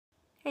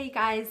Hey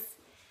guys,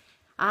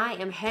 I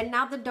am heading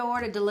out the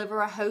door to deliver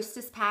a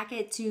Hostess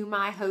packet to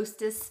my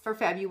hostess for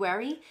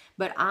February,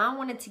 but I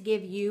wanted to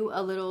give you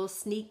a little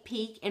sneak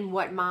peek in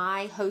what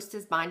my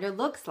Hostess binder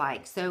looks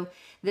like. So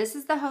this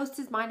is the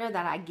Hostess binder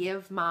that I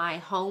give my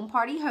home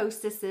party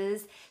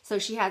hostesses, so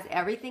she has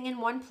everything in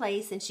one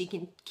place and she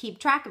can keep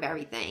track of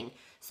everything.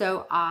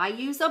 So I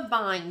use a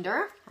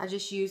binder. I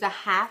just use a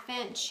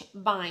 1/2-inch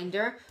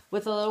binder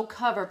with a little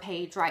cover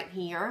page right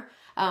here.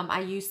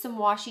 I used some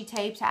washi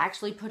tape to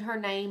actually put her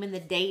name and the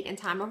date and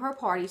time of her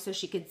party so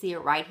she could see it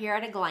right here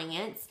at a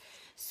glance.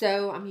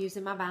 So I'm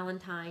using my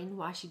Valentine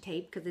washi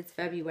tape because it's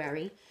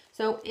February.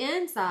 So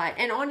inside,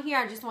 and on here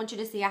I just want you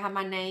to see I have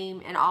my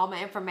name and all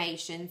my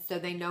information so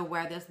they know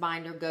where this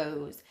binder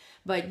goes.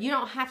 But you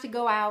don't have to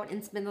go out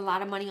and spend a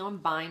lot of money on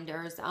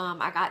binders.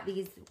 I got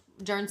these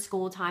during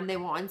school time. They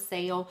were on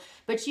sale.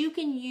 But you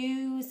can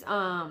use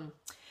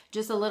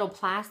just a little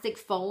plastic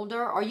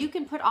folder, or you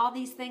can put all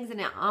these things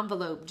in an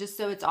envelope just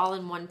so it's all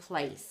in one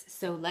place.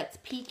 So let's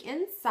peek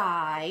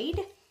inside.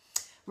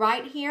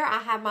 Right here I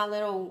have my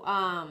little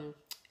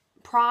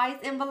prize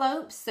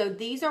envelopes. So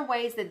these are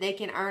ways that they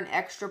can earn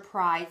extra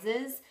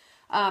prizes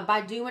by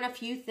doing a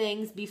few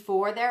things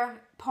before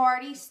their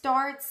party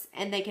starts,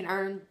 and they can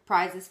earn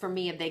prizes from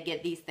me if they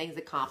get these things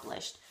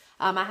accomplished.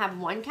 I have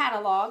one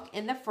catalog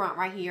in the front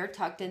right here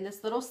tucked in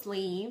this little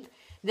sleeve.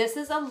 This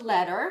is a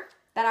letter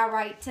that I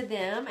write to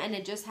them, and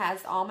it just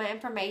has all my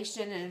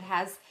information, and it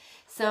has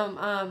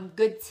some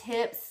good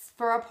tips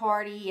for a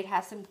party. It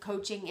has some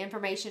coaching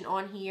information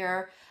on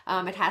here.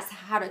 It has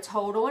how to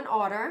total an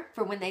order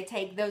for when they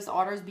take those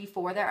orders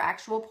before their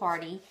actual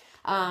party.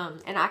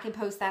 And I can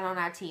post that on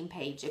our team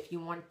page if you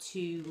want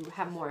to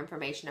have more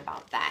information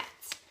about that.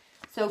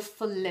 So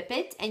flip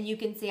it, and you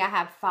can see I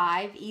have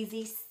 5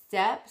 easy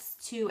steps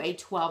to a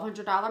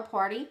 $1,200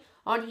 party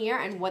on here,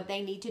 and what they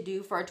need to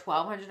do for a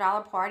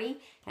 $1,200 party,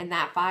 and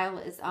that file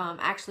is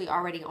actually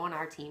already on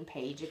our team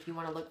page if you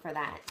want to look for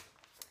that.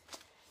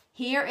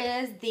 Here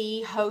is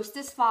the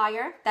Hostess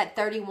flyer that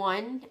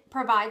 31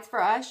 provides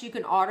for us. You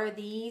can order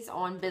these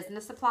on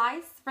business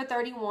supplies for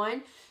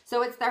 31.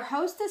 So it's their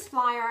Hostess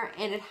flyer,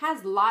 and it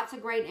has lots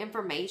of great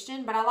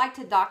information, but I like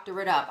to doctor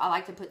it up. I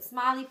like to put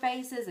smiley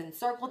faces and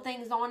circle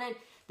things on it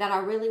that I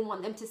really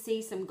want them to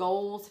see, some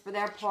goals for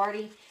their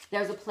party.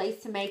 There's a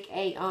place to make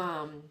a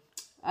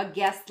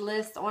guest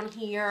list on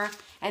here,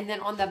 and then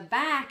on the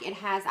back it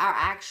has our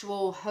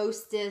actual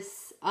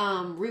Hostess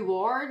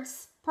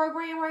rewards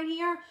program right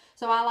here.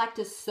 So I like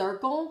to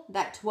circle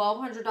that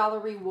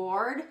 $1,200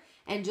 reward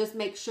and just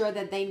make sure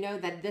that they know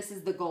that this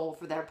is the goal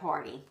for their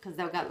party, because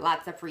they'll get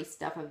lots of free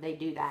stuff if they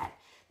do that.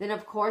 Then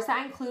of course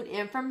I include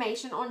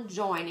information on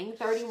joining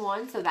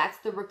 31, so that's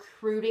the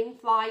recruiting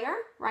flyer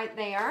right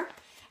there.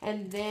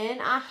 And then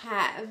I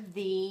have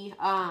the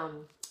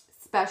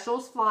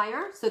specials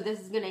flyer. So this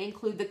is going to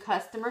include the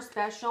customer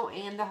special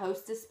and the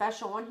hostess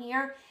special on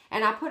here.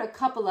 And I put a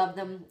couple of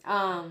them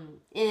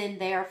in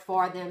there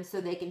for them so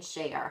they can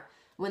share.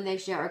 When they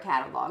share a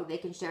catalog, they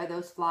can share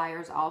those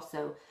flyers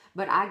also.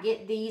 But I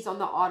get these on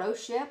the auto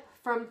ship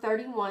from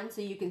 31,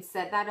 so you can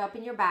set that up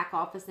in your back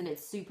office, and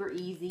it's super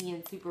easy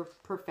and super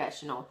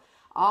professional.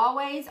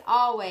 Always,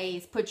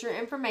 always put your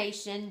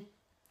information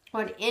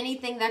on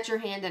anything that you're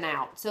handing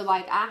out. So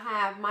like I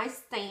have my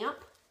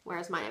stamp.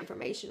 Where's my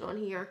information on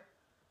here?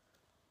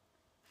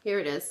 Here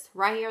it is,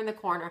 right here in the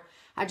corner.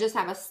 I just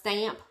have a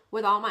stamp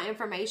with all my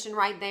information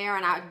right there,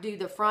 and I do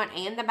the front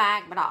and the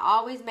back, but I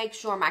always make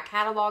sure my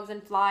catalogs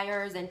and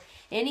flyers and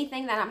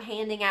anything that I'm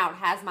handing out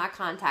has my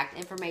contact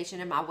information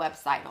and my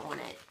website on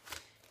it.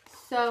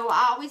 So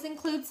I always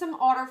include some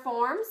order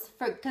forms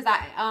because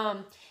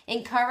I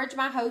encourage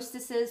my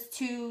hostesses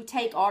to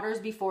take orders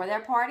before their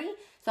party.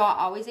 So I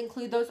always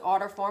include those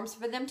order forms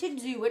for them to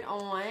do it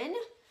on.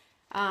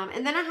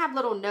 And then I have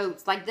little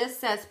notes like this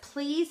says,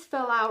 please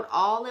fill out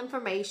all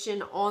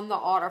information on the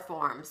order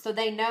form. So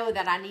they know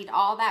that I need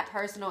all that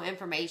personal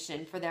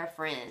information for their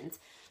friends,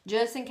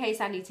 just in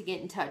case I need to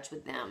get in touch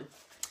with them.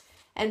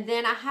 And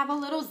then I have a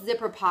little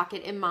zipper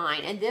pocket in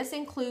mine, and this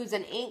includes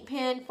an ink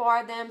pen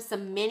for them,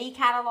 some mini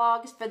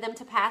catalogs for them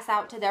to pass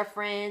out to their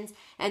friends,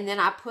 and then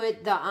I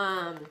put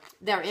the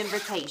their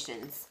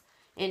invitations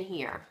in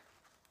here.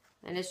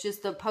 And it's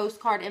just the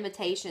postcard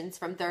invitations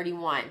from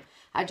 31.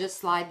 I just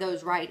slide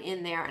those right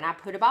in there, and I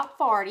put about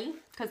 40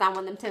 because I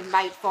want them to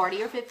invite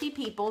 40 or 50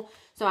 people.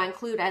 So I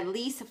include at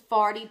least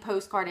 40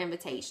 postcard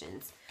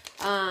invitations.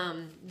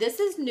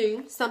 This is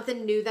new,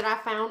 something new that I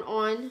found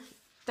on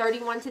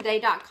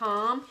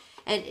 31today.com,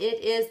 and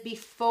it is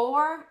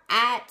before,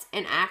 at,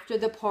 and after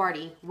the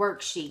party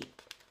worksheet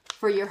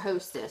for your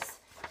hostess.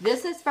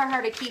 This is for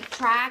her to keep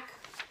track.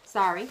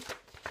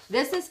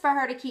 This is for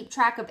her to keep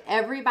track of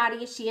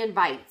everybody she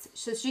invites.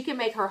 So she can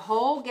make her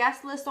whole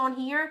guest list on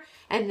here,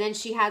 and then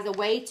she has a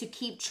way to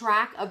keep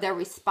track of their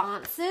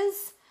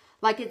responses.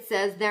 Like it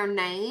says their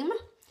name,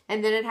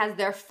 and then it has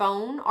their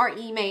phone or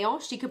email.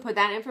 She could put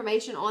that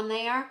information on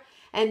there.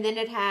 And then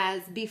it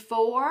has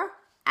before,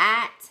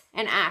 at,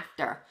 and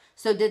after.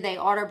 So did they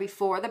order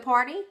before the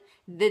party?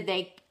 Did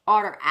they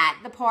order at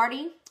the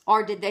party?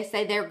 or did they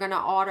say they're going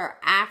to order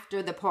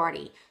after the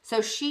party?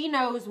 So she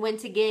knows when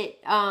to get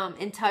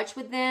in touch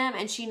with them,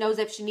 and she knows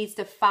if she needs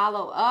to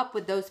follow up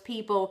with those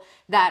people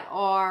that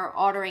are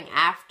ordering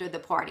after the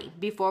party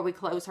before we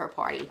close her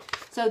party.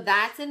 So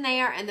that's in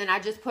there, and then I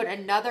just put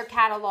another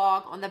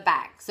catalog on the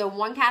back. So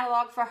one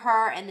catalog for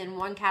her and then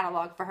one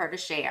catalog for her to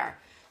share.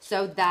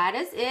 So that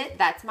is it.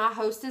 That's my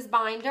Hostess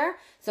binder.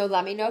 So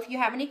let me know if you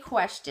have any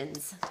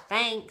questions.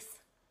 Thanks.